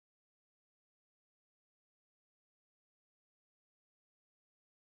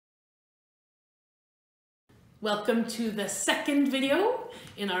Welcome to the second video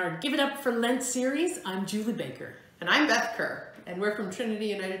in our Give It Up for Lent series. I'm Julie Baker. And I'm Beth Kerr, and we're from Trinity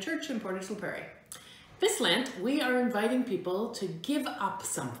United Church in Portage la Prairie. This Lent, we are inviting people to give up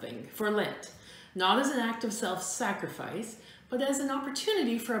something for Lent, not as an act of self-sacrifice, but as an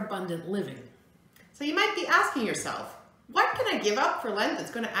opportunity for abundant living. So you might be asking yourself, what can I give up for Lent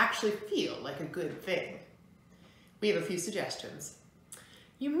that's going to actually feel like a good thing? We have a few suggestions.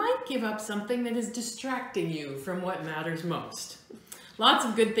 You might give up something that is distracting you from what matters most. Lots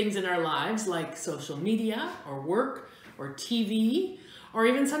of good things in our lives, like social media or work or TV, or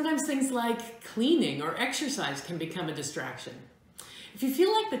even sometimes things like cleaning or exercise can become a distraction. If you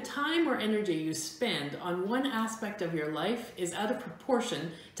feel like the time or energy you spend on one aspect of your life is out of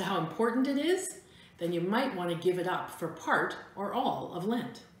proportion to how important it is, then you might want to give it up for part or all of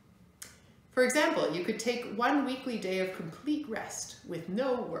Lent. For example, you could take one weekly day of complete rest with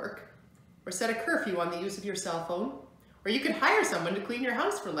no work, or set a curfew on the use of your cell phone, or you could hire someone to clean your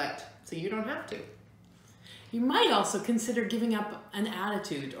house for Lent, so you don't have to. You might also consider giving up an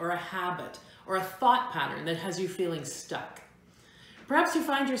attitude or a habit or a thought pattern that has you feeling stuck. Perhaps you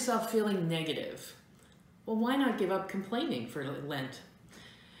find yourself feeling negative. Well, why not give up complaining for Lent?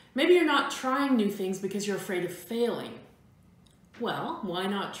 Maybe you're not trying new things because you're afraid of failing. Well, why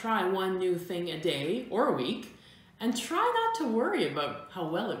not try one new thing a day or a week and try not to worry about how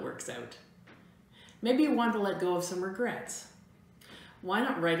well it works out? Maybe you want to let go of some regrets. Why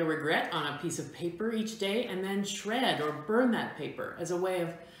not write a regret on a piece of paper each day and then shred or burn that paper as a way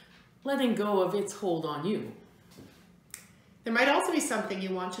of letting go of its hold on you? There might also be something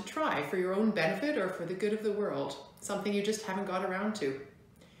you want to try for your own benefit or for the good of the world, something you just haven't got around to.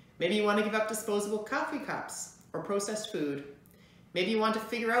 Maybe you want to give up disposable coffee cups or processed food. Maybe you want to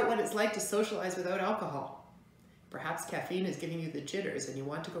figure out what it's like to socialize without alcohol. Perhaps caffeine is giving you the jitters and you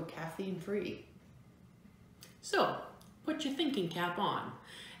want to go caffeine-free. So, put your thinking cap on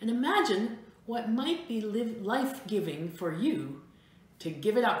and imagine what might be life-giving for you to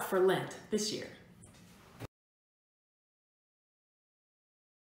give it up for Lent this year.